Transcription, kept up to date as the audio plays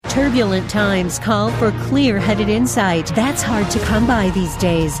Turbulent times call for clear-headed insight. That's hard to come by these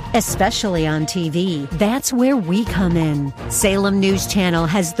days, especially on TV. That's where we come in. Salem News Channel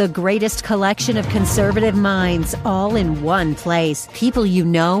has the greatest collection of conservative minds all in one place. People you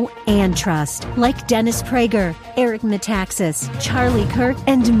know and trust, like Dennis Prager, Eric Metaxas, Charlie Kirk,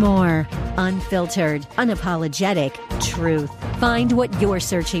 and more. Unfiltered, unapologetic truth. Find what you're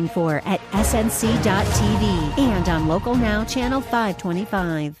searching for at snc.tv and on Local Now, Channel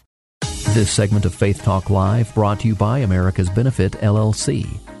 525. This segment of Faith Talk Live brought to you by America's Benefit, LLC.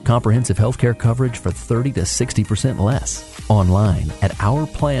 Comprehensive healthcare coverage for 30 to 60% less. Online at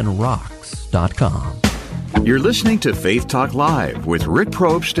ourplanrocks.com. You're listening to Faith Talk Live with Rick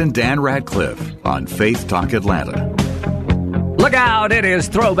Probst and Dan Radcliffe on Faith Talk Atlanta. Look out, it is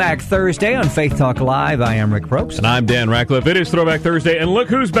Throwback Thursday on Faith Talk Live. I am Rick Probst. And I'm Dan Radcliffe. It is Throwback Thursday, and look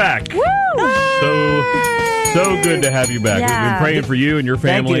who's back. Woo! So good to have you back. Yeah. We've been praying for you and your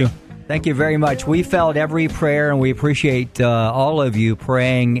family. Thank you very much. We felt every prayer, and we appreciate all of you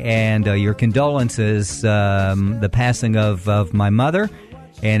praying and your condolences, the passing of my mother.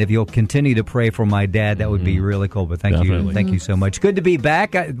 And if you'll continue to pray for my dad, that would be really cool. But thank you so much. Good to be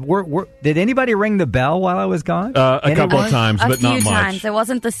back. Did anybody ring the bell while I was gone? A couple of times, but not much. A few times. It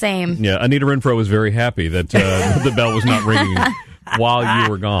wasn't the same. Yeah, Anita Renfro was very happy that the bell was not ringing while you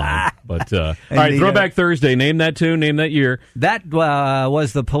were gone. But all right, Throwback Thursday. Name that tune. Name that year. That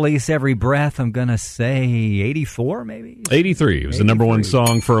was the Police. Every Breath. I'm gonna say 84, maybe 83. It was the number one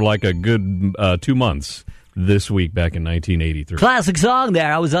song for like a good 2 months. This week, back in 1983. Classic song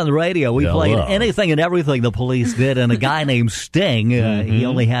there. I was on the radio. We played anything and everything the Police did, and a guy named Sting, he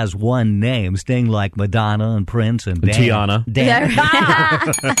only has one name. Sting like Madonna and Prince and Tiana.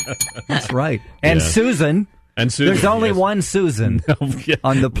 That's right. And Susan. And Susan. There's only one Susan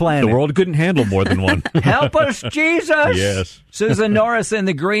on the planet. The world couldn't handle more than one. Help us, Jesus! Yes. Susan Norris in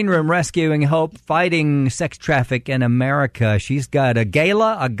the green room rescuing hope, fighting sex traffic in America. She's got a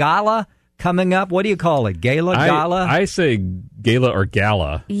gala coming up. What do you call it? Gala? I say gala or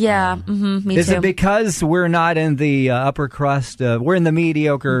gala. Yeah, me Is too. it because we're not in the upper crust? We're in the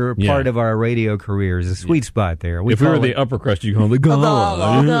mediocre part of our radio careers, a sweet spot there. If we were the upper crust, you'd call it the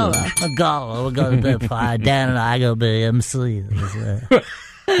gala. A gala. We're going to be Dan and I going to be MC.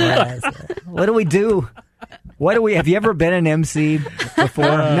 What do we do? Have you ever been an MC before?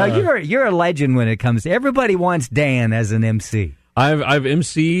 No, you're a legend when it comes to. Everybody wants Dan as an MC. I've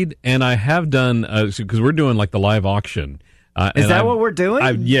emceed, and I have done, because we're doing like the live auction. Is that what we're doing?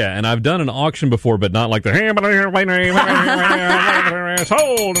 And I've done an auction before, but not like the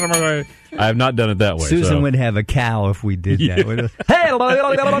sold. I have not done it that way. Susan would have a cow if we did that. Which is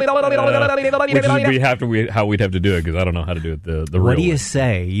how we'd have to do it, because I don't know how to do it the real way. What do you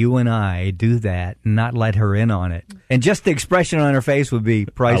say, you and I do that and not let her in on it? And just the expression on her face would be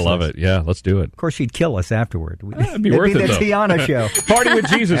priceless. I love it. Yeah, let's do it. Of course, she'd kill us afterward. It'd be worth it, the Tiana show. Party with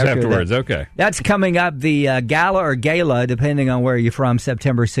Jesus afterwards. Okay. That's coming up, the gala or gala, depending on where you're from,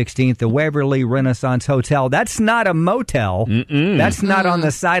 September 16th, the Waverly Renaissance Hotel. That's not a motel. That's not on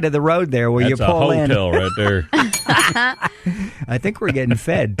the side of the road there where you pull in. That's a hotel right there. I think we're getting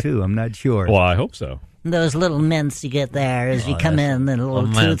fed, too. I'm not sure. Well, I hope so. Those little mints you get there as you come in, and a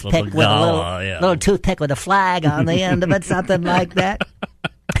little toothpick with a little toothpick with a flag on the end of it, something like that.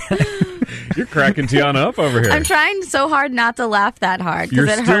 You're cracking Tiana up over here. I'm trying so hard not to laugh that hard. You're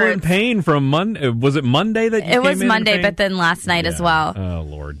it still hurts. in pain from Monday. Was it Monday that you It came was in Monday, pain? but then last night as well. Oh,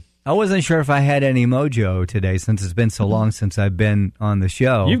 Lord. I wasn't sure if I had any mojo today since it's been so long since I've been on the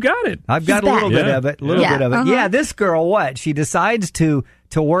show. You've got it. I've got a little bit of it. Yeah, this girl, what? She decides to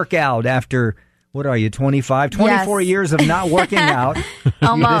work out after, what are you, 25? 24 years of not working out.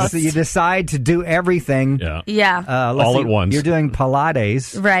 Almost. You decide to do everything. Yeah. All at once. You're doing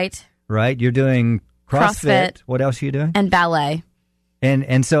Pilates. Right. You're doing CrossFit. What else are you doing? And ballet.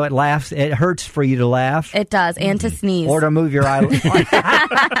 And so it it hurts for you to laugh. It does, and to sneeze. Or to move your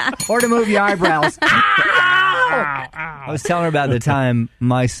or to move your eyebrows. I was telling her about the time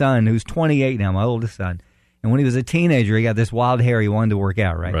my son, who's 28 now, my oldest son, and when he was a teenager, he got this wild hair. He wanted to work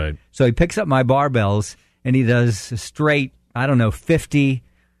out, right? So he picks up my barbells and he does straight, 50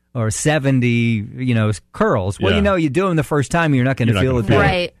 or 70, curls. Well, you do them the first time, you're not going to feel it.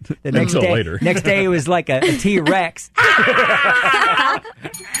 Right. The next day, later. Next day, it was like a T-Rex.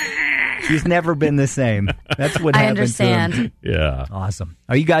 She's never been the same. That's what happened. I understand. To him. Yeah. Awesome.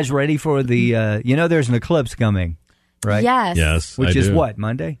 Are you guys ready for the? There's an eclipse coming, right? Yes. Which is what,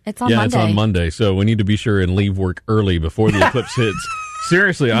 Monday? It's on Monday. Yeah, it's on Monday. So we need to be sure and leave work early before the eclipse hits.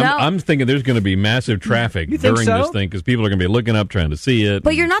 Seriously, I'm thinking there's going to be massive traffic during this thing because people are going to be looking up trying to see it.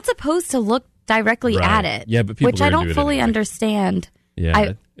 But you're not supposed to look directly at it. Yeah, but people which I are gonna don't do it fully anyway. understand.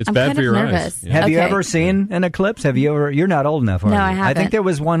 Yeah, it's I'm bad kind for of your nervous. eyes. Yeah. Have you ever seen an eclipse? Have you ever? You're not old enough, are you? No, I haven't. I think there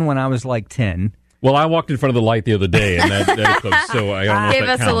was one when I was like 10. Well, I walked in front of the light the other day, and that eclipse, so I don't know if Give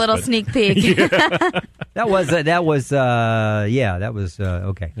that us counts, a little but- sneak peek. That was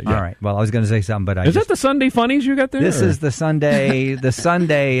okay. Yeah. All right. Well, I was going to say something, but Is that the Sunday funnies you got there? This or- is the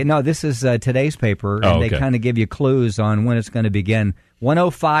Sunday. No, this is today's paper, and they okay. kind of give you clues on when it's going to begin.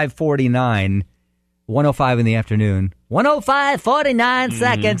 105:49, 105 in the afternoon. 105:49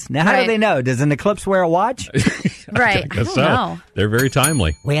 seconds. Now, how do Right. they know? Does an eclipse wear a watch? Right. I guess I so. don't know. They're very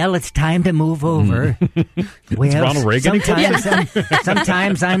timely. Well, it's time to move over. Well, Ronald Reagan?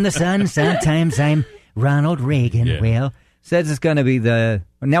 sometimes I'm the sun, sometimes I'm Ronald Reagan. Yeah. Well, says it's going to be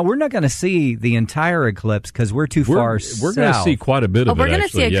now we're not going to see the entire eclipse because we're too far south. We're going to see quite a bit of we're it, gonna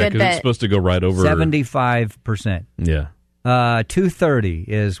actually. see a good 'cause bit. it's supposed to go right over 75%. Yeah. 2:30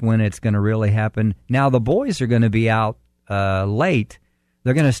 is when it's going to really happen. Now the boys are going to be out late.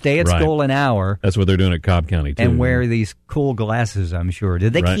 They're going to stay at Right. school an hour That's what they're doing at Cobb County, too. and wear these cool glasses, I'm sure.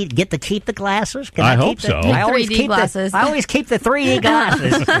 Did they Right. get to keep the glasses? Can I keep hope the- so. I always 3D keep glasses. I always keep the 3D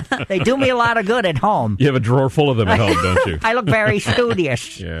glasses. They do me a lot of good at home. You have a drawer full of them at home, don't you? I look very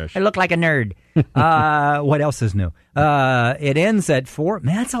studious. Yes. I look like a nerd. What else is new? It ends at 4.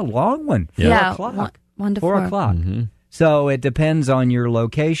 Man, that's a long one. 4 Yeah, o'clock. 1 to 4 4. o'clock. Mm-hmm. So it depends on your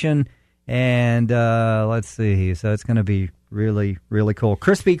location. And let's see. So it's going to be really, really cool.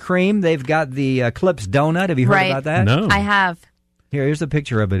 Krispy Kreme, they've got the Eclipse donut. Have you heard Right. about that? No. I have. Here's a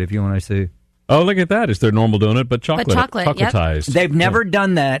picture of it if you want to see. Oh, look at that. It's their normal donut, but chocolate. chocolate, yep. Chocolatized. They've never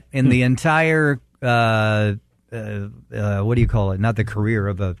done that in the entire, what do you call it? Not the career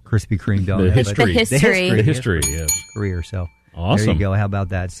of a Krispy Kreme donut. The history. The history. The history, yes. Career, so. Awesome. There you go. How about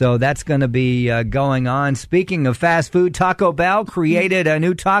that? So that's going to be going on. Speaking of fast food, Taco Bell created a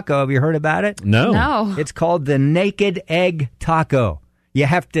new taco. Have you heard about it? No. No. It's called the Naked Egg Taco. You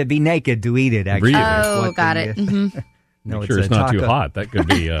have to be naked to eat it, actually. Really? is Oh, what got the- it. Mm-hmm. No, Make sure a it's not too taco. hot. That could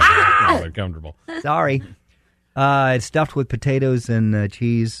be uncomfortable. Sorry. It's stuffed with potatoes and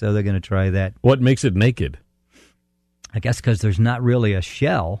cheese, so they're going to try that. What makes it naked? I guess because there's not really a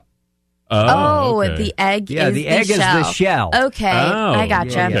shell. Oh, okay. the egg Yeah, is the egg is the shell. Okay, Oh, I gotcha.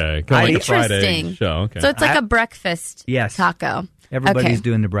 yeah. Okay. Kind of like a fried egg Interesting. shell. Okay. So it's like a breakfast Yes. taco. Everybody's Okay.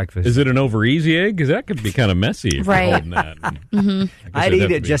 doing the breakfast. Is it an over easy egg? Because that could be kind of messy if Right. you're holding that. Mm-hmm. I'd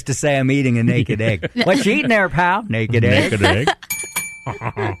eat it just to say I'm eating a naked egg. What you eating there, pal? Naked egg. naked egg.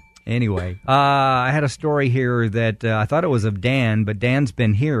 Anyway, I had a story here that I thought it was of Dan, but Dan's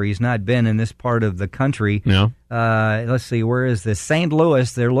been here. He's not been in this part of the country. No. Let's see, where is this? St.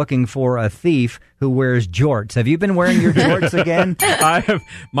 Louis, they're looking for a thief who wears jorts. Have you been wearing your jorts again? I have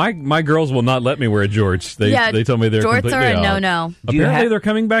my girls will not let me wear jorts. They told me they're jorts completely are a out. no-no. Do you Apparently ha- they're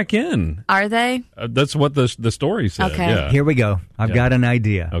coming back in. Are they? That's what the story said. Okay. Yeah. Here we go. I've Yeah. got an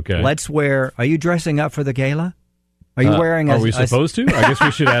idea. Okay. Let's wear. Are you dressing up for the gala? Are you wearing a. Are we supposed to? I guess we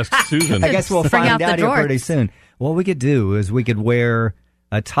should ask Susan. I guess we'll Bring find out the out here pretty jorts. soon. What we could do is we could wear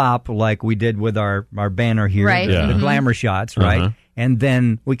a top like we did with our banner here, Right. Yeah. the glamour shots, right? Uh-huh. And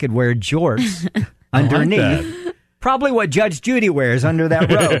then we could wear jorts underneath. that. Probably what Judge Judy wears under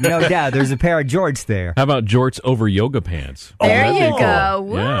that robe. No doubt. There's a pair of jorts there. How about jorts over yoga pants? There that'd be you cool.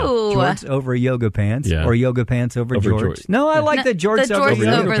 go. Yeah. Woo. Jorts over yoga pants, Yeah. or yoga pants over jorts. jorts. No, I like the jorts the over jorts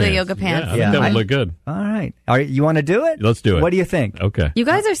yoga over pants. the yoga pants. Yeah, I Yeah. think that would I- look good. All right. You want to do it? Let's do it. What do you think? Okay. You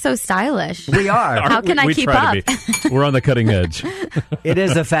guys are so stylish. We are. How can I we keep try up? to be. We're on the cutting edge. It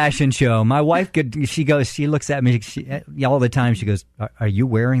is a fashion show. My wife she looks at me all the time. She goes, are you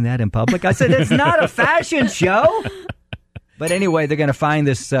wearing that in public? I said, it's not a fashion show. But anyway, they're going to find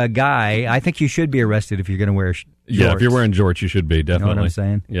this guy. I think you should be arrested if you're going to wear jorts. Yeah, if you're wearing jorts, you should be, definitely. You know what I'm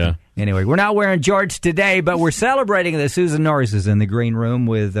saying? Yeah. Anyway, we're not wearing jorts today, but we're celebrating that Susan Norris is in the green room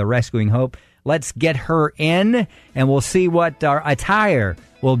with Rescuing Hope. Let's get her in, and we'll see what our attire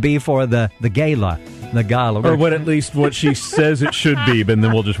will be for the gala. The gala. Or what at least what she says it should be, but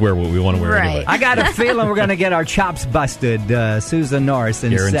then we'll just wear what we want to wear Right. anyway. I got a feeling we're going to get our chops busted, Susan Norris,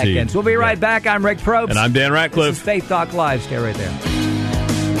 in Guaranteed. seconds. We'll be right back. I'm Rick Probst. And I'm Dan This Ratcliffe. is Faith Talk Live. Stay right there.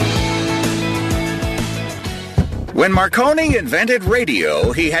 When Marconi invented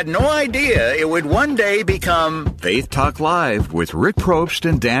radio, he had no idea it would one day become Faith Talk Live with Rick Probst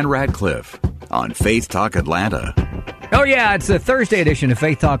and Dan Ratcliffe on Faith Talk Atlanta. Oh, yeah, it's a Thursday edition of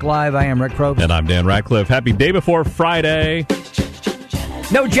Faith Talk Live. I am Rick Probst. And I'm Dan Ratcliffe. Happy day before Friday.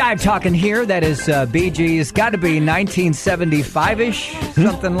 No jive talking here. That is Bee Gees. Got to be 1975-ish,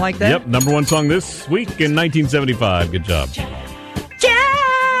 something like that. Yep, number one song this week in 1975. Good job.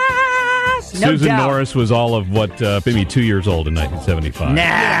 Just Susan Norris was all of what, maybe 2 years old in 1975. Nah.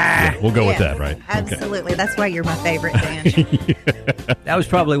 Yeah, we'll go with that, right? Absolutely. That's why you're my favorite band. That was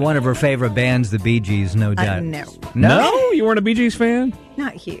probably one of her favorite bands, the Bee Gees, no doubt. No? You weren't a Bee Gees fan?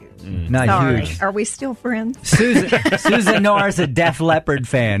 Not huge. Not Sorry. huge. Are we still friends? Susan Norris, a Def Leppard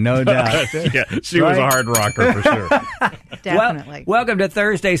fan, no doubt. Yeah, she was a hard rocker for sure. Definitely. Welcome to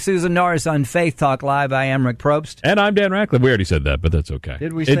Thursday, Susan Norris on Faith Talk Live. I am Rick Probst. And I'm Dan Ratcliffe. We already said that, but that's okay.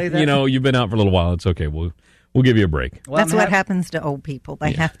 Did we say that? You know, you've been out for a little while. It's okay. We'll give you a break. Well, That's what happens to old people.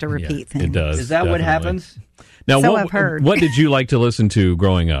 They have to repeat things. It does. Is that what definitely. happens? Now, So I've heard. What did you like to listen to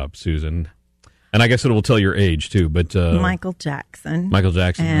growing up, Susan? And I guess it will tell your age, too. But Michael Jackson. Michael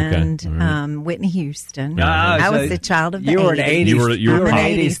Jackson, and okay. All right. Whitney Houston. Ah, I so was a child of the 80s. You were an 80s. You were an pop.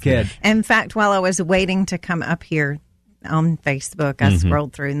 80s kid. In fact, while I was waiting to come up here on Facebook, I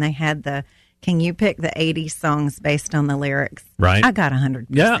scrolled through and they had can you pick the 80s songs based on the lyrics? Right. I got 100%.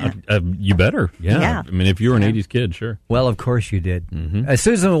 Yeah, you better. Yeah. I mean, if you were an 80s kid, sure. Well, of course you did.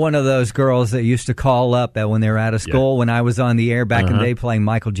 Susan was one of those girls that used to call up when they were out of school when I was on the air back in the day playing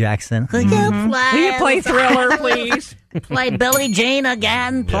Michael Jackson. Will you play Thriller, please? Play Billie Jean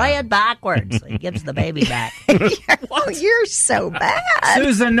again. Play it backwards. He gives the baby back. Oh, you're so bad.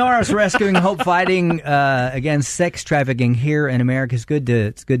 Susan Norris, rescuing hope, fighting against sex trafficking here in America. It's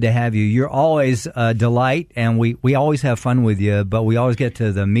good to have you. You're always a delight, and we always have fun with you, but we always get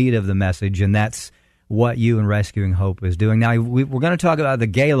to the meat of the message, and that's what you and Rescuing Hope is doing. Now, we're going to talk about the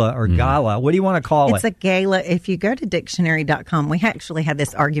gala or gala. What do you want to call It's it? a gala. If you go to dictionary.com, we actually had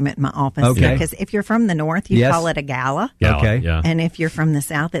this argument in my office. Okay. Because if you're from the North, you Yes. call it a gala. Okay. Yeah. And if you're from the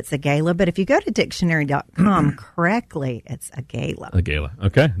South, it's a gala. But if you go to dictionary.com correctly, it's a gala. A gala.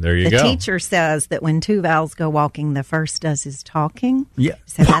 Okay, there you The go. teacher says that when two vowels go walking, the first does his talking. Yeah.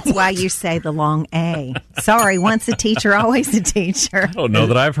 So that's why you say the long A. Sorry, once a teacher, always a teacher. I don't know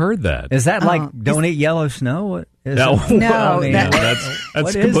that I've heard that. Is that like don't eat yellow snow? What is No, it? No, I mean, that's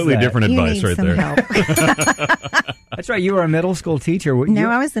what is completely that? different You advice need right some there. help. That's right. You were a middle school teacher. No,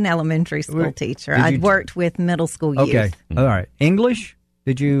 I was an elementary school teacher. Did you- I'd worked with middle school youth. Okay. All right. English?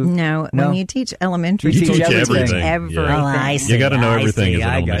 Did you? No, when you teach elementary You school, teach you everything. teach Yeah. everything. Oh, I see. You got to know I everything. see. as an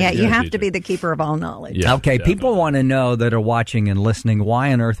I got elementary Yeah, you have teacher. to be the keeper of all knowledge. Yeah, Okay, definitely. people want to know that are watching and listening,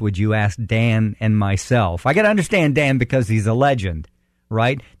 why on earth would you ask Dan and myself? I got to understand Dan because he's a legend,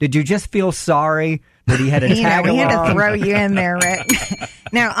 right? Did you just feel sorry that he had a tag we had to along? throw you in there, Rick.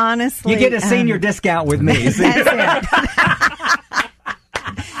 Now, honestly, You get a senior discount with me. See? That's it.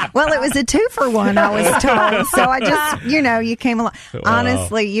 Well, it was a 2-for-1, I was told. So I just, you came along.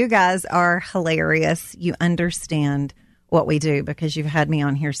 Honestly, you guys are hilarious. You understand what we do because you've had me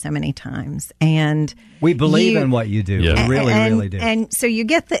on here so many times. And We believe in what you do. Yeah. We really, and, really do. And so you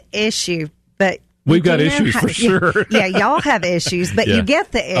get the issue, but We've got you know issues how- for sure. Yeah, y'all have issues, but Yeah. you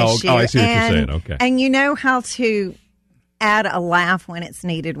get the Oh, issue. I see what you're and, saying. Okay. And you know how to add a laugh when it's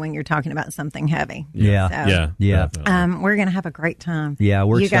needed when you're talking about something heavy. Yeah. So, Yeah. we're going to have a great time. Yeah,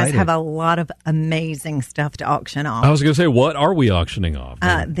 we're You excited. guys have a lot of amazing stuff to auction off. I was going to say, what are we aucautioning off?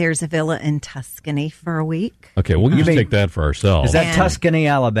 There's a villa in Tuscany for a week. Okay, we'll just mean- take that for ourselves. Is that And- Tuscany,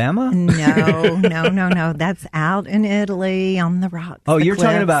 Alabama? No. That's out in Italy on the rocks. Oh, the you're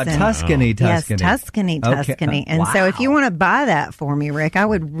talking about cliffs, and- Tuscany. Yes, Tuscany. Okay. And so if you Wow. want to buy that for me, Rick, I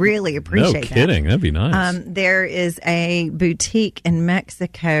would really no appreciate that. kidding. That'd be nice. There is a boutique in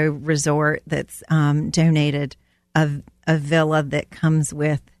Mexico resort that's donated a villa that comes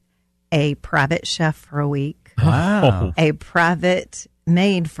with a private chef for a week, Wow. a private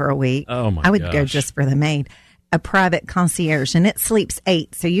maid for a week. Oh, my I would go gosh. just for the maid. A private concierge, and it sleeps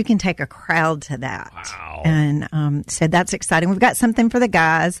 8, so you can take a crowd to that. Wow. And so that's exciting. We've got something for the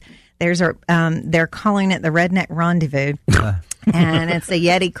guys. There's they're calling it the Redneck Rendezvous. And it's a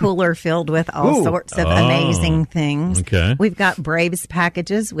Yeti cooler filled with all sorts of amazing things. Okay. We've got Braves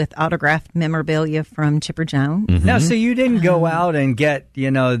packages with autographed memorabilia from Chipper Jones. Now, so you didn't go out and get,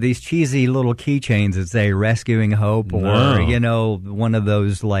 these cheesy little keychains that say Rescuing Hope or, No. one of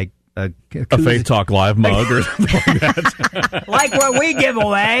those like a Faith Talk Live mug or something like that. like what we give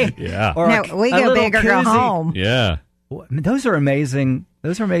away. Yeah. Or No, we a go little big or go koozie. home. Yeah. Those are amazing.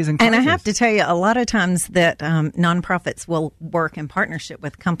 Those are amazing. And I prizes. have to tell you, a lot of times that nonprofits will work in partnership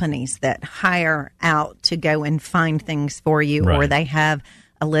with companies that hire out to go and find things for you, or Right. they have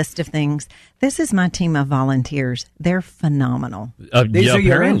a list of things. This is my team of volunteers. They're phenomenal. These yeah, are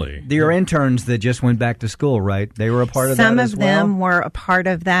apparently. your interns that just went back to school, right? They were a part of Some that of as well? them were a part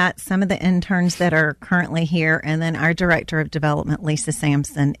of that. Some of the interns that are currently here, and then our director of development, Lisa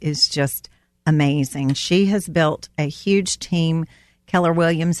Sampson, is just amazing. She has built a huge team. Keller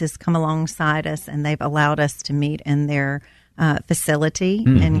Williams has come alongside us, and they've allowed us to meet in their facility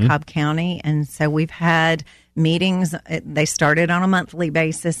in Cobb County. And so we've had meetings. They started on a monthly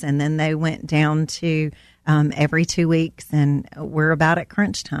basis, and then they went down to every 2 weeks, and we're about at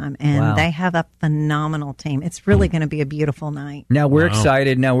crunch time. And they have a phenomenal team. It's really going to be a beautiful night. Now, we're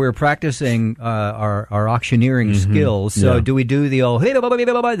excited. Now, we're practicing our auctioneering skills. So do we do the old,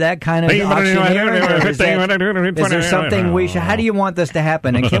 that kind of auctioneering? Is there something we should, how do you want this to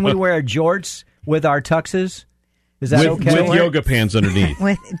happen? And can we wear jorts with our tuxes? Is that okay? With yoga pants underneath.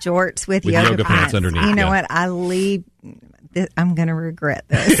 With jorts, with yoga pants underneath. You know what? I'm going to regret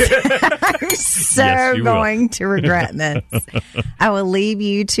this. I'm so going to regret this. I will leave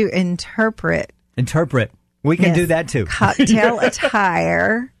you to interpret. We can do that too. Cocktail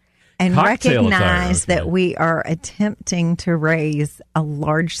attire. And recognize that we are attempting to raise a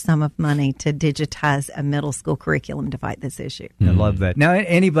large sum of money to digitize a middle school curriculum to fight this issue. I love that. Now,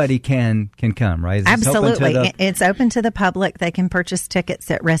 anybody can come, right? Absolutely. It's open to the public. They can purchase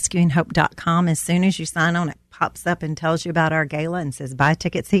tickets at rescuinghope.com. As soon as you sign on, it pops up and tells you about our gala and says, buy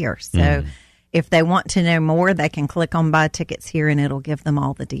tickets here. So if they want to know more, they can click on buy tickets here, and it'll give them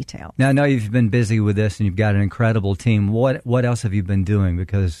all the detail. Now, I know you've been busy with this, and you've got an incredible team. What else have you been doing?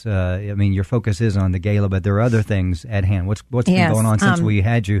 Because, your focus is on the gala, but there are other things at hand. What's been going on since we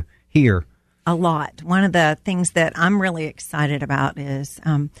had you here? A lot. One of the things that I'm really excited about is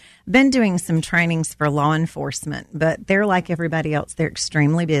been doing some trainings for law enforcement, but they're like everybody else. They're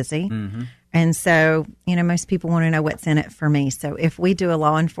extremely busy. And so, most people want to know what's in it for me. So if we do a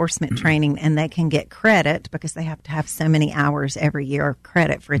law enforcement training and they can get credit because they have to have so many hours every year of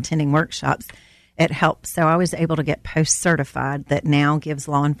credit for attending workshops, it helps. So I was able to get post-certified that now gives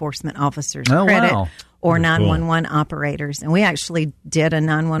law enforcement officers credit or 911 operators. And we actually did a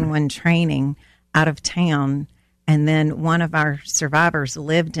 911 training out of town. And then one of our survivors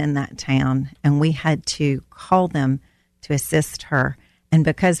lived in that town, and we had to call them to assist her. And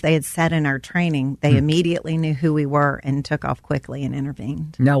because they had sat in our training, they immediately knew who we were and took off quickly and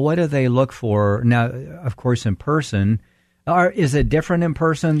intervened. Now, what do they look for? Now, of course, in person. Is it different in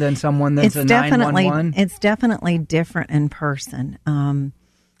person than someone that's a 911? It's definitely different in person.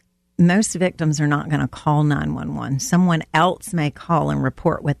 Most victims are not going to call 911. Someone else may call and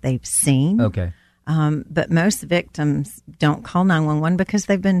report what they've seen. Okay. But most victims don't call 911 because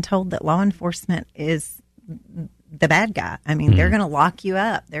they've been told that law enforcement is the bad guy. I mean, they're going to lock you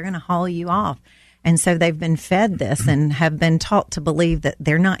up. They're going to haul you off. And so they've been fed this and have been taught to believe that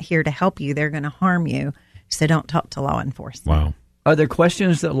they're not here to help you. They're going to harm you. So don't talk to law enforcement. Wow. Are there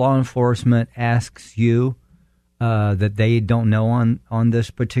questions that law enforcement asks you that they don't know on this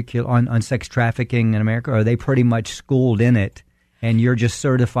particular, on sex trafficking in America? Or are they pretty much schooled in it and you're just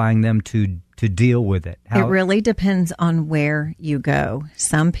certifying them to deal with it? It really depends on where you go.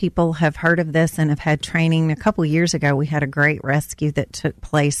 Some people have heard of this and have had training. A couple of years ago, we had a great rescue that took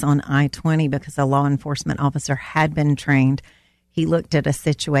place on I-20 because a law enforcement officer had been trained. He looked at a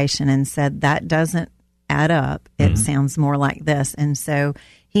situation and said, that doesn't add up. It sounds more like this. And so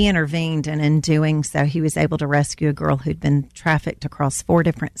he intervened, and in doing so, he was able to rescue a girl who'd been trafficked across 4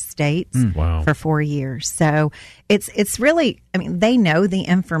 different states for 4 years. So it's really, they know the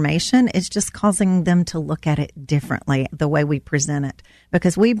information. It's just causing them to look at it differently, the way we present it,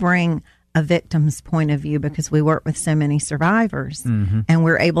 because we bring a victim's point of view because we work with so many survivors, and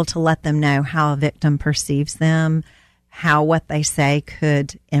we're able to let them know how a victim perceives them, how what they say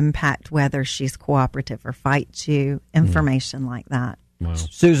could impact whether she's cooperative or fights you, information like that. Wow.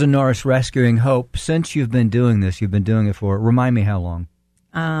 Susan Norris, Rescuing Hope. Since you've been doing this, you've been doing it for, remind me how long?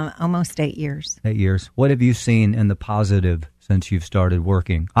 Almost 8 years. 8 years. What have you seen in the positive since you've started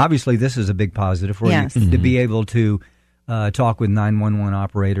working? Obviously, this is a big positive for you to be able to talk with 911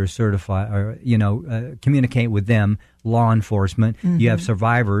 operators, certify, or communicate with them, law enforcement. You have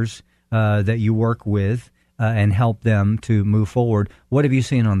survivors that you work with and help them to move forward. What have you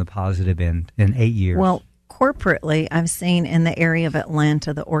seen on the positive end in 8 years? Well, corporately, I've seen in the area of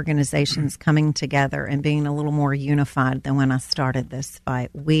Atlanta, the organizations coming together and being a little more unified than when I started this fight.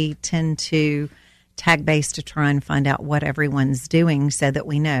 We tend to tag base to try and find out what everyone's doing so that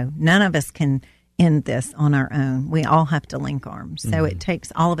we know. None of us can end this on our own. We all have to link arms. So it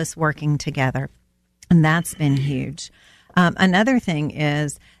takes all of us working together, and that's been huge. Another thing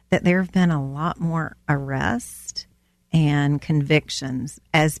is that there have been a lot more arrests and convictions.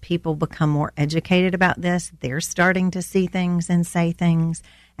 As people become more educated about this, they're starting to see things and say things,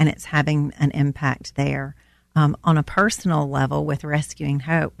 and it's having an impact there. On a personal level, with Rescuing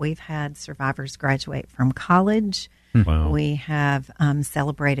Hope, we've had survivors graduate from college. Wow. We have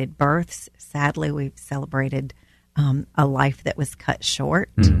celebrated births. Sadly, we've celebrated a life that was cut short.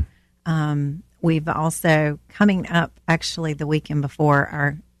 We've also, coming up actually the weekend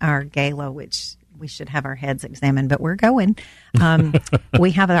before our gala, which we should have our heads examined, but we're going.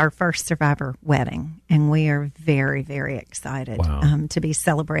 We have our first survivor wedding, and we are very, very excited to be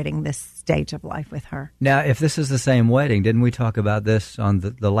celebrating this stage of life with her. Now, if this is the same wedding, didn't we talk about this on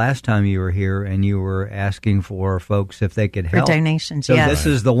the last time you were here, and you were asking for folks if they could help? For donations, so yes. This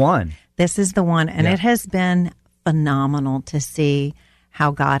is the one. This is the one, and it has been phenomenal to see how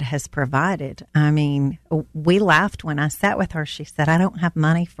God has provided. I mean, we laughed when I sat with her. She said, I don't have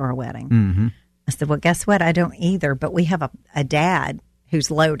money for a wedding. Mm-hmm. I said, well, guess what? I don't either, but we have a dad who's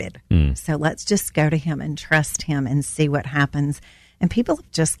loaded. So let's just go to him and trust him and see what happens. And people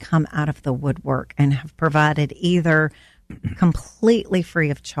have just come out of the woodwork and have provided either completely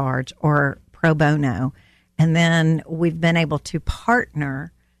free of charge or pro bono. And then we've been able to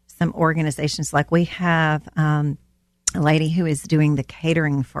partner some organizations. Like we have a lady who is doing the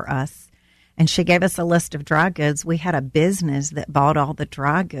catering for us. And she gave us a list of dry goods. We had a business that bought all the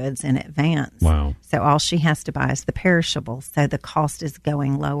dry goods in advance. Wow. So all she has to buy is the perishables. So the cost is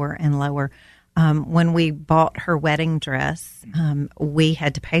going lower and lower. When we bought her wedding dress, we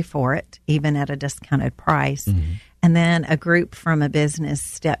had to pay for it, even at a discounted price. Mm-hmm. And then a group from a business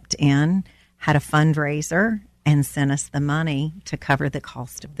stepped in, had a fundraiser, and sent us the money to cover the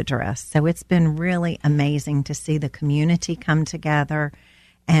cost of the dress. So it's been really amazing to see the community come together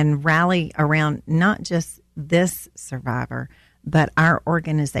and rally around not just this survivor, but our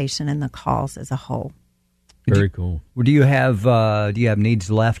organization and the cause as a whole. Very cool. Do you have needs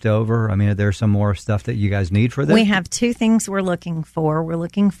left over? I mean, are there some more stuff that you guys need for this? We have two things we're looking for. We're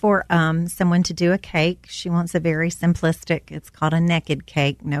looking for someone to do a cake. She wants a very simplistic. It's called a naked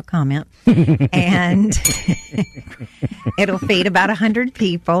cake. No comment. And it'll feed about 100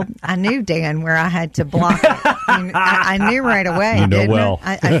 people. I knew, Dan, where I had to block it. I knew right away. You know well.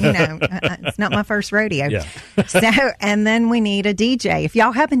 It's not my first rodeo. Yeah. So, and then we need a DJ. If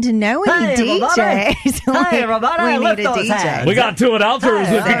y'all happen to know any DJs. Hey, everybody, we need a DJ. We got two announcers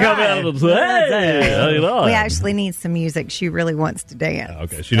that can come out and say, we actually need some music. She really wants to dance.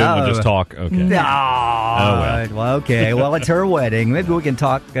 Okay, she doesn't just talk. Okay. Well, okay. Well, it's her wedding. Maybe we can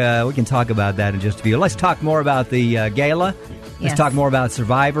talk. We can talk about that in just a few. Let's talk more about the gala. Let's talk more about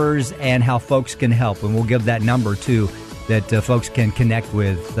survivors and how folks can help, and we'll give that number too, that folks can connect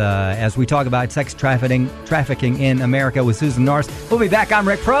with as we talk about sex trafficking in America with Susan Norris. We'll be back. I'm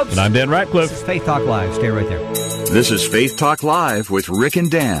Rick Probst. And I'm Dan Ratcliffe. This is Faith Talk Live. Stay right there. This is Faith Talk Live with Rick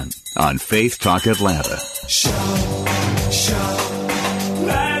and Dan on Faith Talk Atlanta.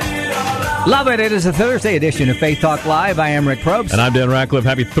 Love it. It is a Thursday edition of Faith Talk Live. I am Rick Probst. And I'm Dan Ratcliffe.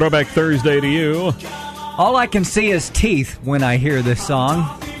 Happy Throwback Thursday to you. All I can see is teeth when I hear this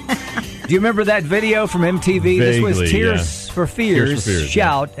song. Do you remember that video from MTV? Vaguely, this was Tears for Fears,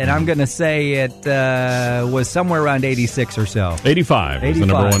 Shout, yeah. And I'm going to say it was somewhere around 86 or so. 85 was the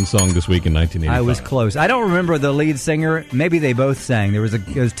number one song this week in 1985. I was close. I don't remember the lead singer. Maybe they both sang. There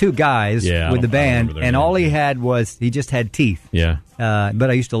was two guys with the band, and all he just had teeth. Yeah. But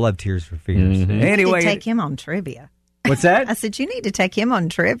I used to love Tears for Fears. Mm-hmm. Anyway, you take him on trivia. What's that? I said, you need to take him on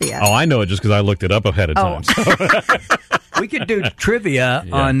trivia. Oh, I know it just because I looked it up ahead of time. So. We could do trivia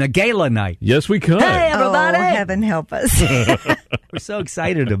on the gala night. Yes, we could. Hey, everybody. Oh, heaven help us. We're so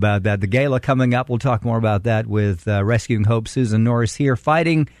excited about that. The gala coming up. We'll talk more about that with Rescuing Hope. Susan Norris here,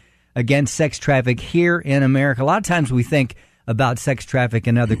 fighting against sex traffic here in America. A lot of times we think about sex traffic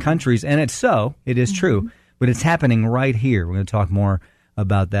in other countries, and it's so. It is true. But it's happening right here. We're going to talk more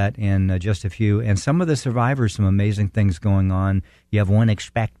about that in just a few. And some of the survivors, some amazing things going on. You have one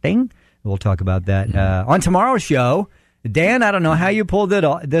expecting. We'll talk about that on tomorrow's show. Dan, I don't know how you pulled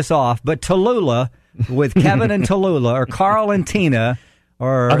this off, but Tallulah with Kevin and Tallulah, or Carl and Tina,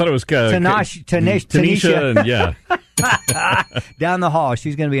 or I thought it was Tanisha, and down the hall.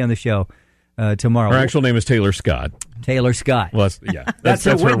 She's going to be on the show tomorrow. Her actual name is Taylor Scott. Taylor Scott. Well, that's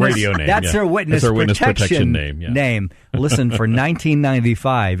her radio name. That's her witness protection name. Listen, for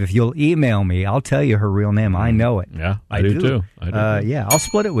 1995, if you'll email me, I'll tell you her real name. I know it. Yeah, I do too. Yeah, I'll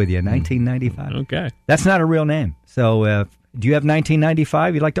split it with you. 1995. Okay. That's not a real name. So, do you have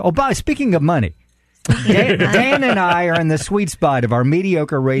 1995? You'd like to? Oh, by speaking of money, Dan and I are in the sweet spot of our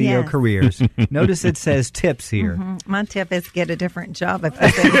mediocre radio careers. Notice it says tips here. Mm-hmm. My tip is get a different job if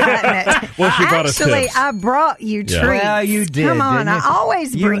you've been gotten it. Well, she brought us Actually, tips. I brought you treats. Well, you did. Come on, I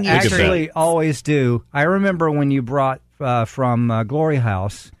always bring you treats. You actually always do. I remember when you brought from Glory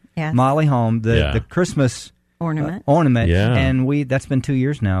House, Molly home, the Christmas ornament, and that's been 2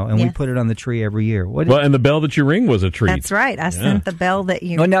 years now, and we put it on the tree every year. And the bell that you ring was a treat. That's right. I sent the bell that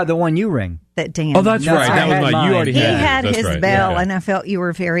you... Oh, now the one you ring. that Dan. Oh, that's right. That was mine. You already had his. He had his bell, and I felt you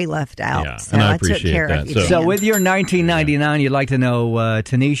were very left out. Yeah, so and I took appreciate care that. of you. So with your $19.99, you'd like to know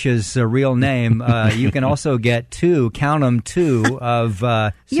Tanisha's real name. You can also get two of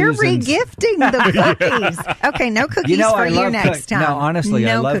You're Susan's. regifting the cookies. Okay, no cookies for you next time. No, honestly,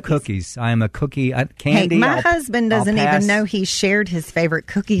 I love cookies. I am a cookie candy. Hey, my husband doesn't even know he shared his favorite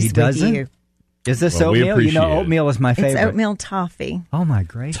cookies with you. Is this Well, we oatmeal? You know, appreciate it. oatmeal is my favorite. It's oatmeal toffee. Oh, my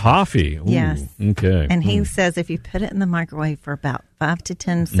great. Toffee. Ooh, Yes. Okay. And he says if you put it in the microwave for about 5 to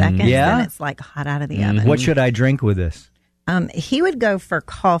 10 seconds, Yeah? then it's like hot out of the oven. What should I drink with this? He would go for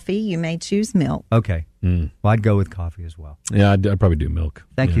coffee. You may choose milk. Okay. Well, I'd go with coffee as well. Yeah, I'd probably do milk.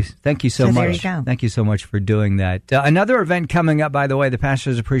 Thank you so much. There you go. Thank you so much for doing that. Another event coming up, by the way, the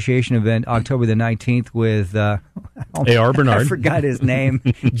Pastor's Appreciation Event, October the 19th with A.R. Bernard. I forgot his name.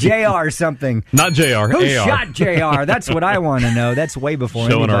 J.R. something. Not J.R. Who A.R. shot J.R.? That's what I want to know. That's way before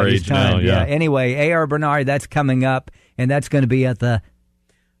Showing our anybody's age time. now, yeah. Anyway, A.R. Bernard, that's coming up, and that's going to be at the...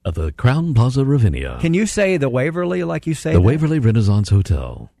 At the Crown Plaza Ravinia. Can you say the Waverly like you say The that? Waverly Renaissance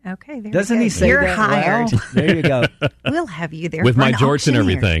Hotel. Okay, there Doesn't you go. he say You're that hired. well? There you go. We'll have you there With for my an jorts and auctioneer.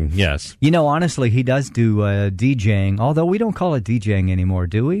 everything, yes. You know, honestly, he does do DJing, although we don't call it DJing anymore,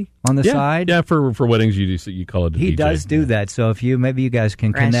 do we? On the side? Yeah, for weddings, you call it a He DJ. does do that. So if you maybe you guys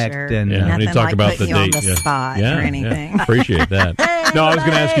can connect Pressure. and Yeah, when you Nothing talk like about the putting you on date. the spot or anything. Yeah. Appreciate that. No, I was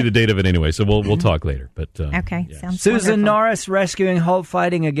going to ask you the date of it anyway, so we'll talk later. But Okay, yeah. sounds Susan wonderful. Norris rescuing hope,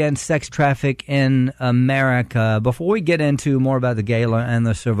 fighting against sex traffic in America. Before we get into more about the gala and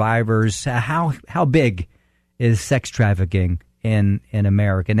the survivors, how big is sex trafficking in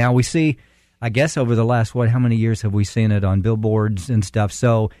America? Now we see, I guess over the last how many years have we seen it on billboards and stuff?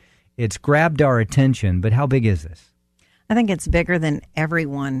 So it's grabbed our attention, but how big is this? I think it's bigger than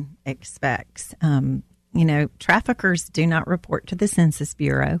everyone expects. Traffickers do not report to the Census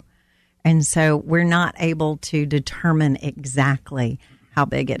Bureau, and so we're not able to determine exactly how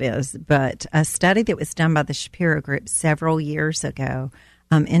big it is. But a study that was done by the Shapiro Group several years ago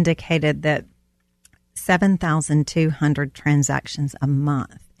indicated that 7,200 transactions a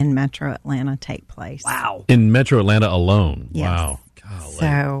month in Metro Atlanta take place. Wow. In Metro Atlanta alone. Yes. Wow. Golly.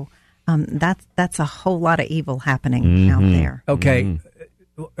 So that's a whole lot of evil happening out there. Okay.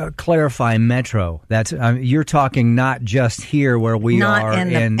 Clarify Metro. That's you're talking not just here where we Not are in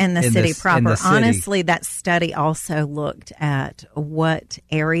the city proper. in the city. Honestly, that study also looked at what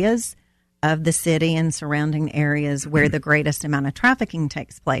areas of the city and surrounding areas where the greatest amount of trafficking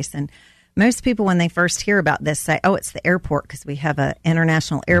takes place. And most people, when they first hear about this, say, "Oh, it's the airport because we have an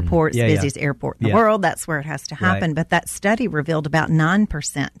international airport. It's the busiest airport in the world. That's where it has to happen." Right. But that study revealed about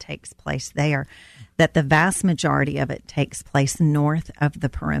 9% takes place there. That the vast majority of it takes place north of the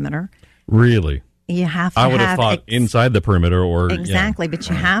perimeter. Really? You have to I would have thought inside the perimeter or... Exactly, but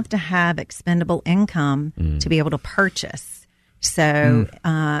you have to have expendable income to be able to purchase. So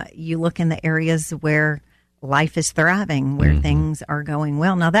you look in the areas where life is thriving, where things are going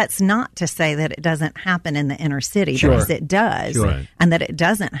well. Now, that's not to say that it doesn't happen in the inner city, because it does, and that it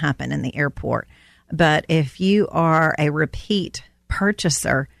doesn't happen in the airport. But if you are a repeat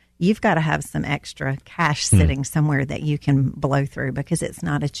purchaser, you've got to have some extra cash sitting somewhere that you can blow through, because it's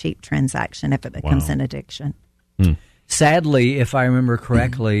not a cheap transaction if it becomes an addiction. Sadly, if I remember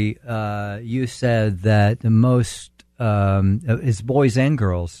correctly, you said that the most is boys and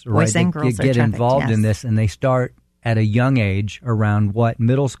girls, right? Boys and girls get are involved in trafficked, this, and they start at a young age, around what,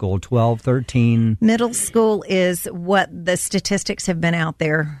 middle school, 12, 13? Middle school is what the statistics have been out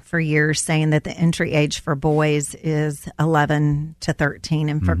there for years, saying that the entry age for boys is 11 to 13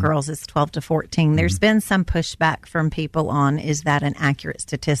 and for girls is 12 to 14. There's been some pushback from people on, is that an accurate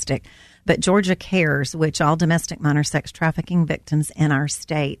statistic? But Georgia Cares, which all domestic minor sex trafficking victims in our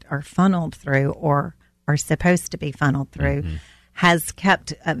state are funneled through or are supposed to be funneled through, has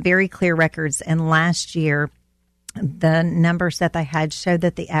kept very clear records. And last year, the numbers that they had showed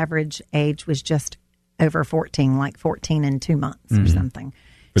that the average age was just over 14, like 14 and 2 months or something.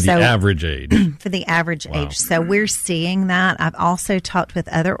 For the average age. For the average age. So we're seeing that. I've also talked with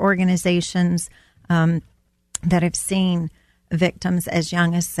other organizations that have seen victims as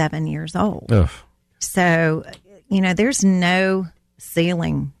young as 7 years old. Ugh. So, there's no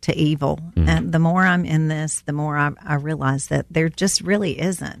ceiling to evil. And the more I'm in this, the more I realize that there just really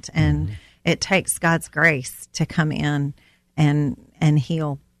isn't. And it takes God's grace to come in and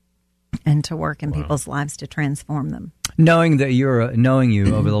heal and to work in people's lives to transform them. Knowing that knowing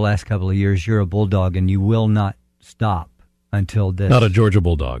you over the last couple of years, you're a bulldog and you will not stop until this. Not a Georgia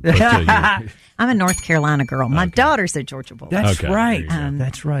Bulldog. But, I'm a North Carolina girl. My daughter's a Georgia Bulldog. That's Okay, right. there you go.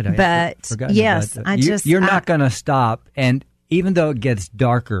 That's right. But, forgotten yes, about that. You're not going to stop. And even though it gets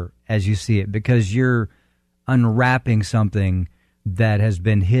darker as you see it, because you're unwrapping something that has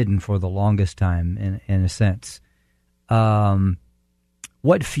been hidden for the longest time, in a sense.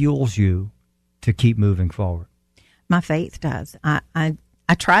 What fuels you to keep moving forward? My faith does.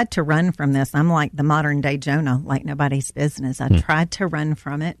 I tried to run from this. I'm like the modern day Jonah, like nobody's business. I tried to run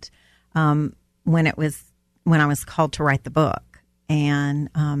from it when I was called to write the book, and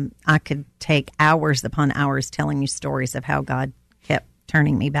I could take hours upon hours telling you stories of how God kept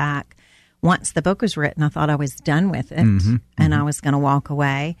turning me back. Once the book was written, I thought I was done with it, and I was going to walk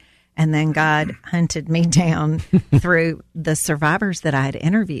away. And then God hunted me down through the survivors that I had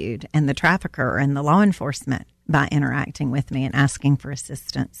interviewed and the trafficker and the law enforcement by interacting with me and asking for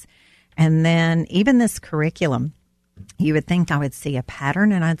assistance. And then even this curriculum, you would think I would see a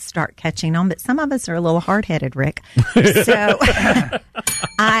pattern and I'd start catching on, but some of us are a little hard-headed, Rick. So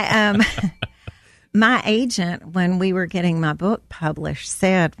my agent, when we were getting my book published,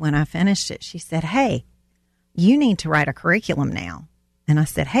 said when I finished it, she said, "Hey, you need to write a curriculum now." And I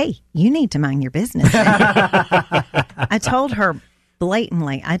said, "Hey, you need to mind your business." I told her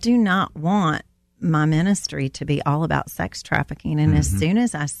blatantly, I do not want my ministry to be all about sex trafficking. And as soon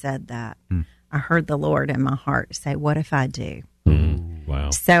as I said that, I heard the Lord in my heart say, "What if I do?" Wow.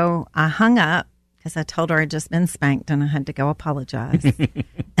 So I hung up because I told her I'd just been spanked and I had to go apologize.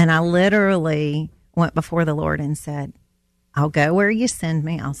 And I literally went before the Lord and said, "I'll go where you send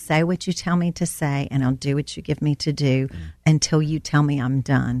me. I'll say what you tell me to say, and I'll do what you give me to do until you tell me I'm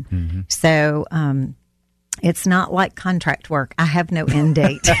done." So it's not like contract work. I have no end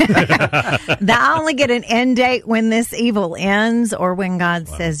date. I only get an end date when this evil ends or when God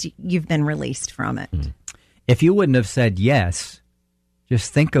says you've been released from it. If you wouldn't have said yes,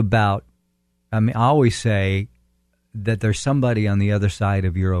 just think about, I always say that there's somebody on the other side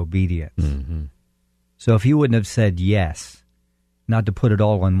of your obedience. So if you wouldn't have said yes, not to put it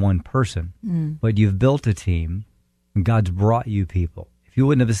all on one person, but you've built a team and God's brought you people. If you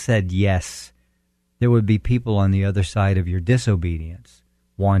wouldn't have said yes, there would be people on the other side of your disobedience,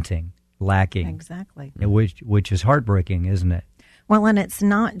 wanting, lacking. Exactly. Which is heartbreaking, isn't it? Well, and it's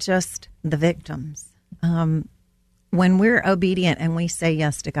not just the victims. When we're obedient and we say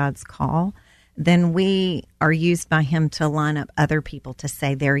yes to God's call, then we are used by Him to line up other people to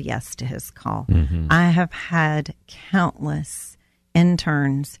say their yes to His call. I have had countless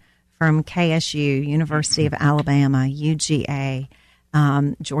interns from KSU, University of Alabama, UGA,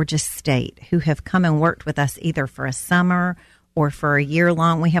 Georgia State, who have come and worked with us either for a summer or for a year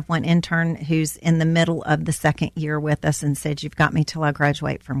long. We have one intern who's in the middle of the second year with us and said, "You've got me till I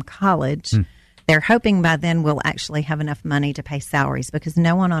graduate from college." They're hoping by then we'll actually have enough money to pay salaries because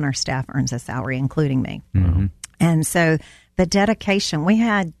no one on our staff earns a salary, including me. And so the dedication, we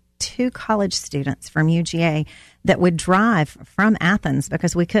had 2 college students from UGA that would drive from Athens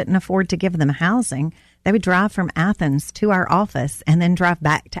because we couldn't afford to give them housing. They would drive from Athens to our office and then drive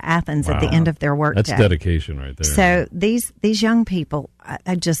back to Athens at the end of their work That's day. dedication right there. So these young people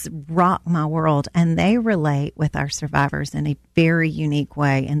I just rock my world, and they relate with our survivors in a very unique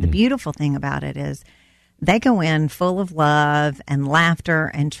way. And the beautiful thing about it is they go in full of love and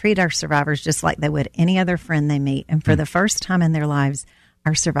laughter and treat our survivors just like they would any other friend they meet. And for the first time in their lives,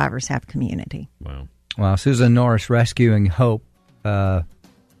 our survivors have community. Wow, Susan Norris, Rescuing Hope.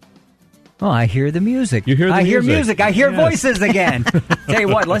 I hear the music. You hear the music. I hear music. I hear voices again. Tell you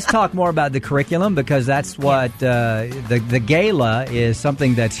what, let's talk more about the curriculum because that's what the gala is,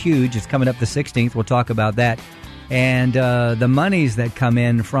 something that's huge. It's coming up the 16th. We'll talk about that. And the monies that come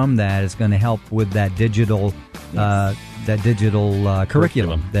in from that is going to help with that digital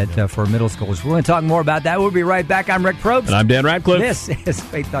curriculum that for middle schools. We're going to talk more about that. We'll be right back. I'm Rick Probst. And I'm Dan Radcliffe. This is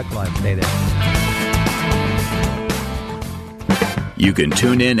Faith Talk Live. Stay there. You can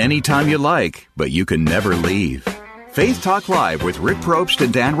tune in anytime you like, but you can never leave. Faith Talk Live with Rick Probst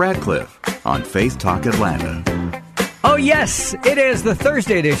and Dan Radcliffe on Faith Talk Atlanta. Oh, yes, it is the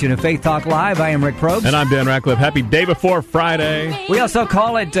Thursday edition of Faith Talk Live. I am Rick Probst. And I'm Dan Radcliffe. Happy day before Friday. We also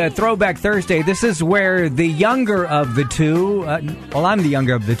call it Throwback Thursday. This is where the younger of the two, I'm the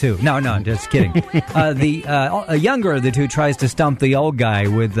younger of the two. No, just kidding. The younger of the two tries to stump the old guy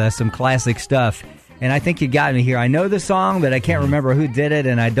with some classic stuff. And I think you got me here. I know the song, but I can't remember who did it,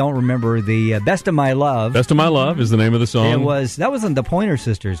 and I don't remember the Best of My Love. Best of My Love is the name of the song. That wasn't the Pointer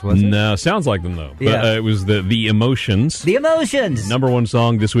Sisters, was it? No, sounds like them, though. But, it was the Emotions. The Emotions! #1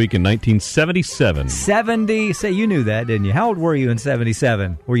 song this week in 1977. Say you knew that, didn't you? How old were you in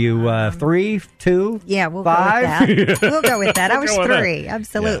 77? Were you 3, 2, Yeah, we'll 5? go with that. We'll go with that. I was 3,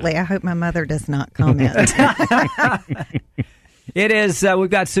 absolutely. Yeah. I hope my mother does not comment. It is. We've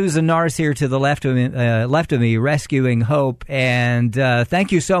got Susan Norris here to the left of me, rescuing hope. And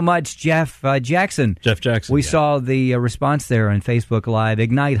thank you so much, Jeff Jackson. Jeff Jackson. We saw the response there on Facebook Live.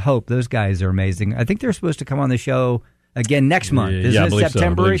 Ignite Hope. Those guys are amazing. I think they're supposed to come on the show again next month. Isn't it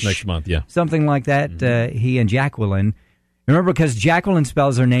September-ish? So. Next month, yeah. Something like that. He and Jacqueline. Remember, because Jacqueline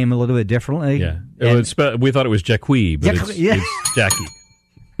spells her name a little bit differently. Yeah. We thought it was Jacqui, but it's Jackie.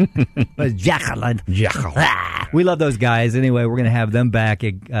 Jacqueline. We love those guys. Anyway, we're going to have them back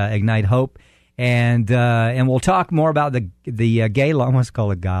at Ignite Hope. And we'll talk more about the gala. I almost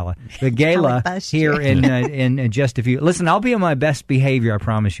call it gala. The gala here in just a few. Listen, I'll be on my best behavior, I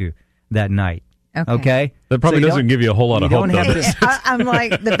promise you, that night. Okay? That probably doesn't give you a whole lot of hope, does it? I'm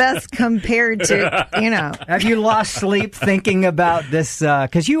like the best compared to, Have you lost sleep thinking about this?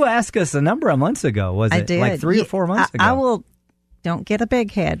 Because you asked us a number of months ago, was it? I did. Like 3 or 4 months ago. Don't get a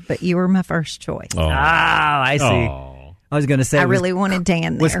big head, but you were my first choice. Oh, I see. Oh. I was going to say I really wanted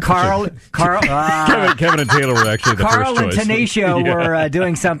Dan there. Was Carl Kevin and Taylor were actually the Carl first choice. and Tanisha were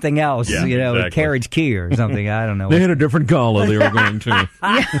doing something else, exactly. Carriage Key or something. I don't know. They had a different gala they were going to.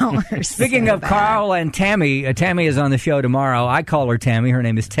 Speaking of Carl and Tammy, Tammy is on the show tomorrow. I call her Tammy. Her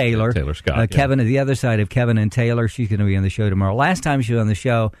name is Taylor. Taylor Scott. Kevin is the other side of Kevin and Taylor. She's going to be on the show tomorrow. Last time she was on the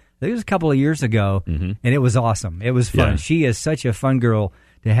show, I think it was a couple of years ago, and it was awesome. It was fun. Yeah. She is such a fun girl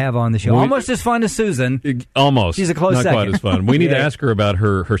to have on the show. Almost as fun as Susan. Almost. She's a close second. Not quite as fun. We need to ask her about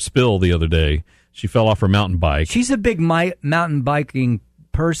her spill the other day. She fell off her mountain bike. She's a big mountain biking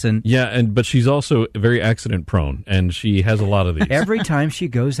person. Yeah, but she's also very accident prone, and she has a lot of these. Every time she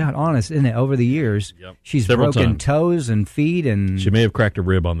goes out, honest, isn't it? Over the years, she's broken toes and feet, and she may have cracked a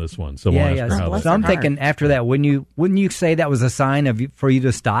rib on this one. So we'll ask her how that. So I'm thinking after that, wouldn't you say that was a sign for you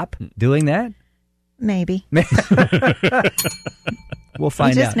to stop doing that? Maybe. We'll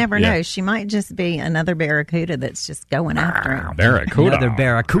find out. You just never know. She might just be another barracuda that's just going after him. Barracuda. Another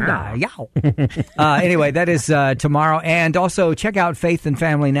barracuda. Anyway, that is tomorrow. And also check out Faith and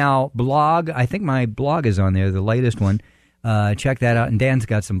Family Now blog. I think my blog is on there, the latest one. Check that out. And Dan's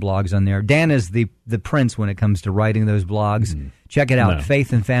got some blogs on there. Dan is the prince when it comes to writing those blogs. Check it out,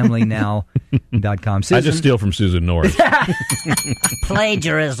 faithandfamilynow.com. I just steal from Susan Norris.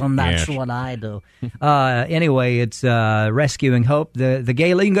 Plagiarism, that's what I do. Anyway, it's Rescuing Hope. The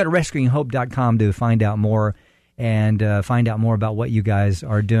gala, you can go to rescuinghope.com to find out more and find out more about what you guys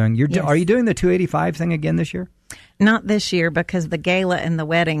are doing. Are you doing the 285 thing again this year? Not this year, because the gala and the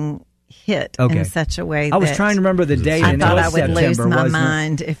wedding hit in such a way that I was trying to remember the date. I thought I would lose my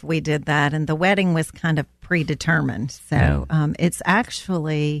mind if we did that. And the wedding was kind of predetermined. So it's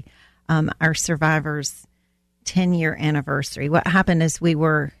actually our survivor's 10-year anniversary. What happened is we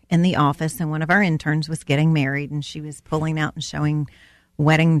were in the office and one of our interns was getting married, and she was pulling out and showing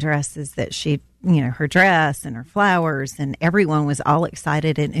wedding dresses that she, her dress and her flowers, and everyone was all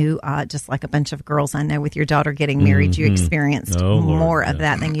excited and just like a bunch of girls I know with your daughter getting married, you experienced more of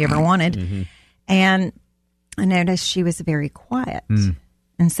that than you ever wanted. And I noticed she was very quiet.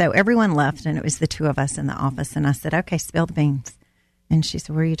 And so everyone left, and it was the two of us in the office. And I said, okay, spill the beans. And she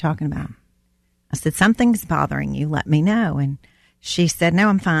said, what are you talking about? I said, something's bothering you. Let me know. And she said, no,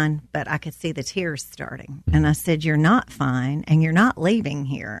 I'm fine. But I could see the tears starting. And I said, you're not fine, and you're not leaving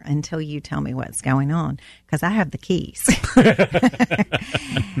here until you tell me what's going on, because I have the keys.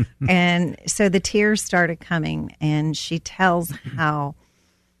 And so the tears started coming, and she tells how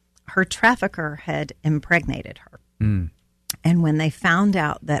her trafficker had impregnated her. And when they found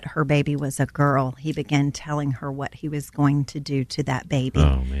out that her baby was a girl, he began telling her what he was going to do to that baby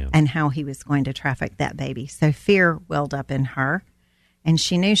and how he was going to traffic that baby. So fear welled up in her, and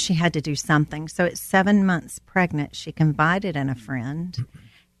she knew she had to do something. So at 7 months pregnant, she confided in a friend,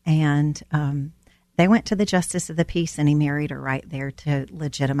 and they went to the Justice of the Peace, and he married her right there to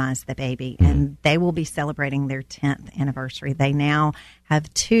legitimize the baby. And they will be celebrating their 10th anniversary. They now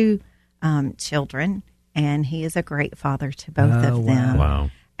have 2 children, and he is a great father to both of them.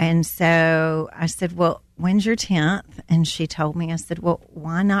 Wow. And so I said, well, when's your 10th? And she told me, I said, well,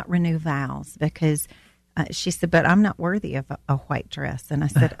 why not renew vows? Because she said, but I'm not worthy of a white dress. And I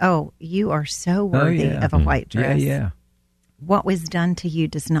said, oh, you are so worthy of a white dress. What was done to you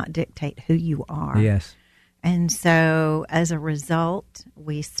does not dictate who you are. Yes. And so as a result,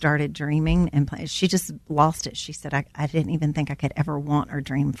 we started dreaming, and she just lost it. She said, I didn't even think I could ever want or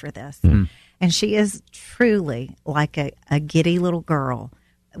dream for this. And she is truly like a giddy little girl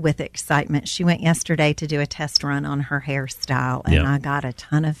with excitement. She went yesterday to do a test run on her hairstyle, and I got a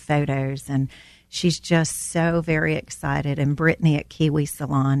ton of photos, and she's just so very excited. And Brittany at Kiwi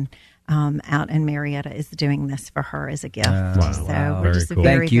Salon out in Marietta is doing this for her as a gift. So we're just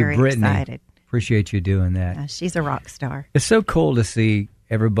very, very excited. Appreciate you doing that. She's a rock star. It's so cool to see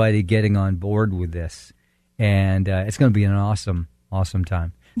everybody getting on board with this, and it's going to be an awesome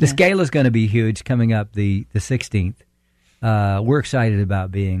time. This gala is going to be huge coming up the 16th. We're excited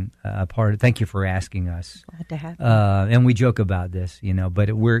about being a part of it. Thank you for asking us. Glad to have you. And we joke about this, but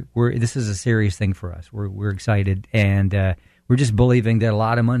this is a serious thing for us. We're excited, and we're just believing that a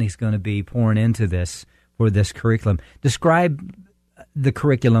lot of money is going to be pouring into this for this curriculum. Describe the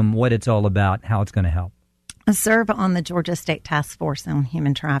curriculum, what it's all about, how it's going to help. I serve on the Georgia State Task Force on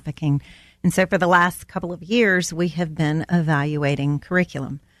Human Trafficking. And so for the last couple of years, we have been evaluating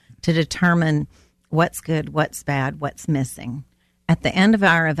curriculum to determine what's good, what's bad, what's missing. At the end of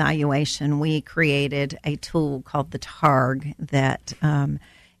our evaluation, we created a tool called the TARG that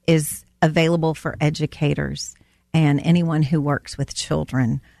is available for educators and anyone who works with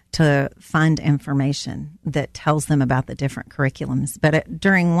children to find information that tells them about the different curriculums. But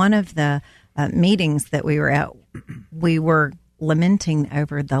during one of the meetings that we were at, we were lamenting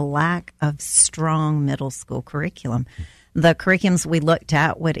over the lack of strong middle school curriculum. The curriculums we looked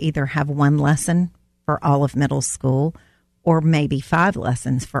at would either have one lesson for all of middle school or maybe 5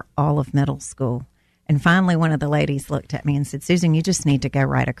 lessons for all of middle school. And finally, one of the ladies looked at me and said, Susan, you just need to go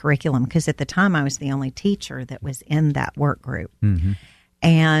write a curriculum, because at the time I was the only teacher that was in that work group. Mm-hmm.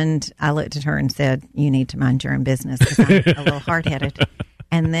 And I looked at her and said, you need to mind your own business, because I'm a little hard-headed.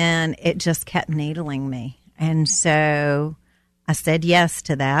 And then it just kept needling me. And so I said yes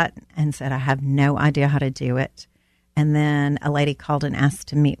to that and said, I have no idea how to do it. And then a lady called and asked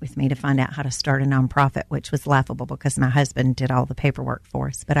to meet with me to find out how to start a nonprofit, which was laughable because my husband did all the paperwork for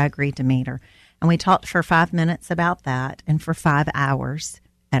us. But I agreed to meet her. And we talked for 5 minutes about that and for 5 hours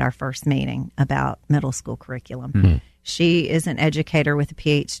at our first meeting about middle school curriculum. Mm-hmm. She is an educator with a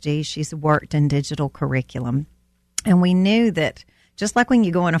PhD. She's worked in digital curriculum. And we knew that just like when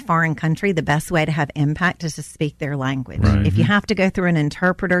you go in a foreign country, the best way to have impact is to speak their language. Right. If you have to go through an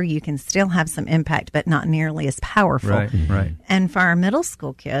interpreter, you can still have some impact, but not nearly as powerful. Right. And for our middle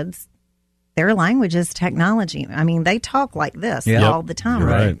school kids, their language is technology. I mean, they talk like this all the time with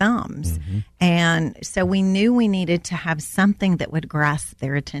their thumbs. Mm-hmm. And so we knew we needed to have something that would grasp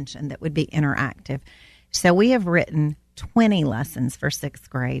their attention, that would be interactive. So we have written 20 lessons for 6th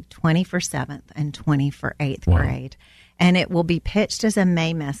grade, 20 for 7th, and 20 for 8th grade. And it will be pitched as a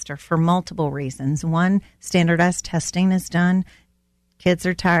Maymester for multiple reasons. One, standardized testing is done. Kids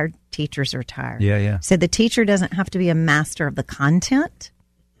are tired. Teachers are tired. Yeah. So the teacher doesn't have to be a master of the content.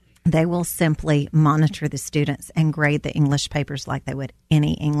 They will simply monitor the students and grade the English papers like they would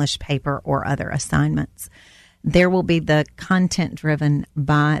any English paper or other assignments. There will be the content driven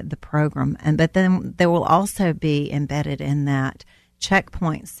by the program. But then there will also be embedded in that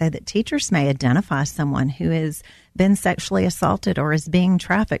checkpoints so that teachers may identify someone who has been sexually assaulted or is being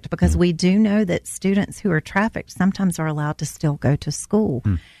trafficked, because we do know that students who are trafficked sometimes are allowed to still go to school.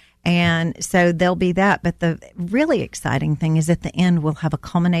 And so there'll be that. But the really exciting thing is at the end, we'll have a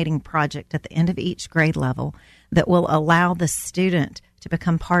culminating project at the end of each grade level that will allow the student to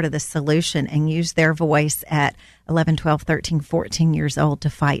become part of the solution and use their voice at 11, 12, 13, 14 years old to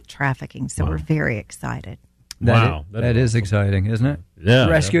fight trafficking. So we're very excited. That is exciting, isn't it? Yeah.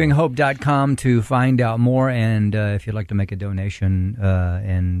 RescuingHope.com to find out more, and if you'd like to make a donation.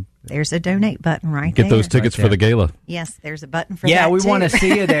 And there's a donate button right there. Get those tickets for the gala. Yes, there's a button for that, Yeah, we too. want to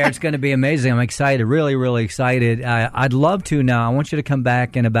see you there. It's going to be amazing. I'm excited, really, really excited. I'd love to now. I want you to come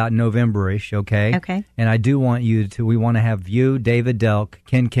back in about November-ish, okay? Okay. And I do want you to, we want to have you, David Delk,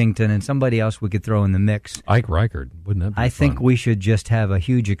 Ken Kington, and somebody else we could throw in the mix. Ike Reichard. Wouldn't that be fun? I think we should just have a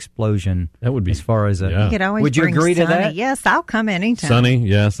huge explosion. That would be. As far as You could always would you bring agree to Sonny. that? Yes, I'll come anytime. Sonny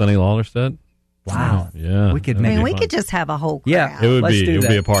Lawlerstedt. Wow. Yeah. We could I make mean, it we fun. could just have a whole crowd. Yeah. It would Let's be. do It would that.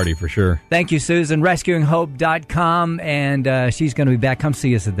 be a party for sure. Thank you, Susan. RescuingHope.com, and she's going to be back. Come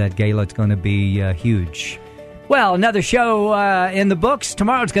see us at that gala. It's going to be huge. Well, another show in the books.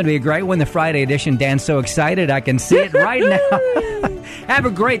 Tomorrow's going to be a great one, the Friday edition. Dan's so excited. I can see it right now. Have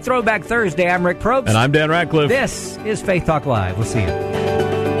a great Throwback Thursday. I'm Rick Probst. And I'm Dan Ratcliffe. This is Faith Talk Live. We'll see you.